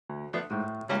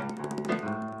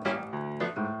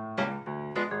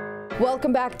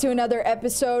Welcome back to another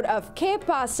episode of Que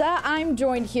Pasa. I'm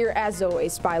joined here as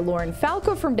always by Lauren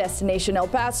Falco from Destination El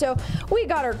Paso. We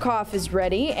got our coffees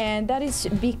ready, and that is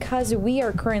because we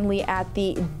are currently at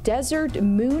the Desert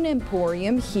Moon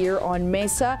Emporium here on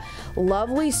Mesa.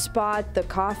 Lovely spot. The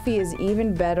coffee is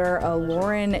even better.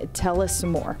 Lauren, tell us some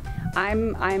more.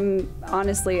 I'm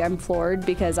honestly floored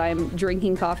because I'm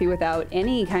drinking coffee without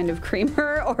any kind of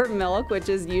creamer or milk, which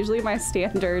is usually my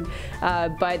standard.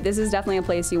 But this is definitely a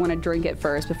place you want to drink it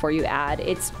first before you add.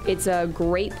 It's a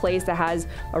great place that has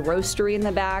a roastery in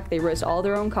the back. They roast all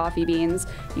their own coffee beans.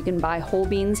 You can buy whole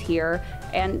beans here.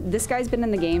 And this guy's been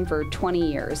in the game for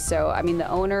 20 years. So, I mean, the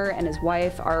owner and his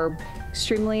wife are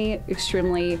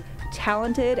extremely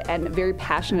talented and very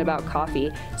passionate about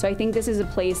coffee. So I think this is a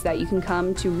place that you can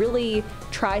come to really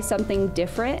try something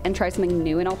different and try something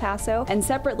new in El Paso. And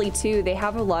separately too, they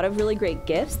have a lot of really great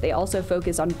gifts. They also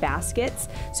focus on baskets.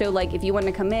 So like if you want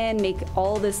to come in, make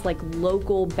all this like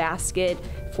local basket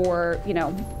for, you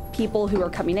know, people who are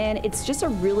coming in, it's just a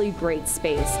really great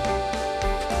space.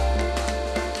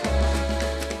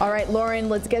 All right, Lauren,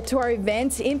 let's get to our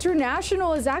events.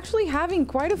 International is actually having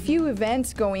quite a few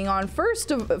events going on. First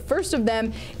of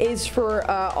them is for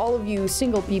all of you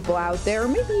single people out there.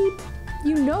 Maybe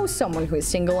you know someone who is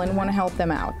single and want to help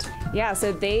them out. Yeah,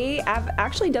 so they have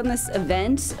actually done this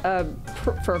event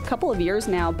for a couple of years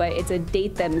now, but it's a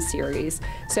Date Them series.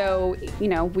 So, you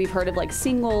know, we've heard of like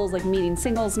singles, like meeting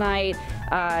singles night.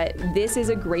 This is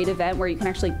a great event where you can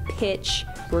actually pitch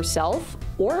yourself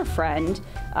or a friend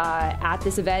at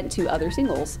this event to other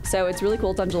singles. So it's really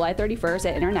cool. It's on July 31st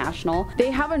at International.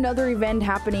 They have another event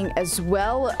happening as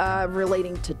well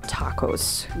relating to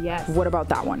tacos. Yes. What about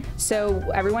that one? So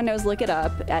everyone knows, look it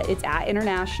up. It's at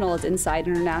International. It's inside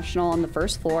International on the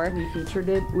first floor. We featured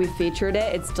it. We featured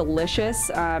it. It's delicious,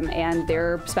 and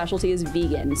their specialty is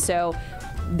vegan. So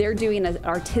they're doing an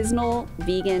artisanal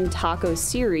vegan taco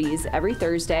series every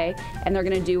Thursday, and they're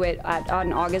going to do it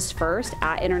on August 1st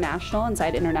at International,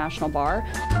 inside International Bar.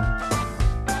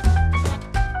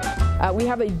 We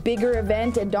have a bigger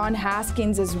event at Don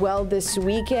Haskins as well this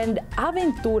weekend.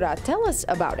 Aventura, tell us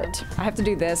about it. I have to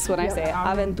do this when I say it.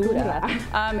 Aventura.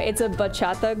 It's a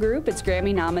bachata group. It's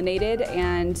Grammy nominated,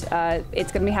 and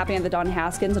it's going to be happening at the Don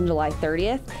Haskins on July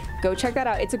 30th. Go check that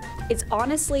out. It's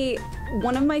honestly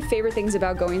one of my favorite things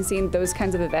about going and seeing those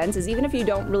kinds of events is even if you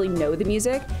don't really know the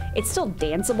music, it's still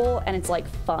danceable and it's like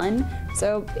fun.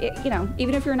 So, you know,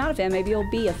 even if you're not a fan, maybe you'll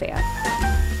be a fan.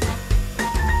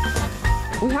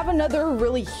 We have another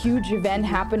really huge event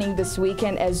happening this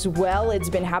weekend as well. It's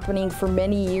been happening for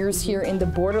many years here in the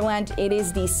borderland. It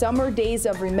is the Summer Days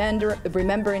of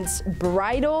Remembrance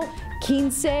Bridal,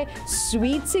 Quince,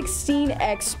 Sweet 16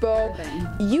 Expo.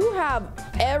 You have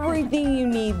everything you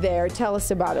need there. Tell us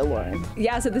about it, Lauren.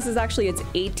 Yeah, so this is actually its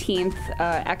 18th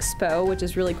Expo, which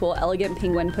is really cool. Elegant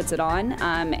Penguin puts it on,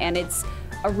 and it's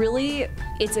a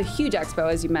huge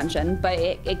expo, as you mentioned, but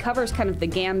it covers kind of the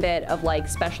gambit of like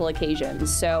special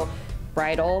occasions. So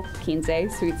bridal,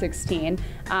 quince, sweet 16,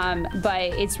 but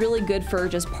it's really good for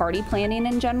just party planning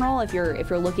in general. If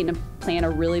you're looking to plan a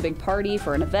really big party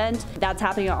for an event, that's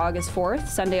happening on August 4th,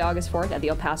 Sunday, August 4th at the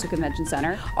El Paso Convention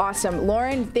Center. Awesome.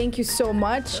 Lauren, thank you so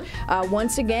much.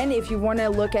 Once again, if you want to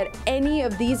look at any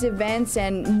of these events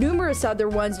and numerous other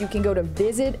ones, you can go to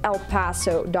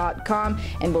visitelpaso.com,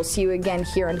 and we'll see you again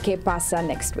here on Que Pasa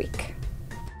next week.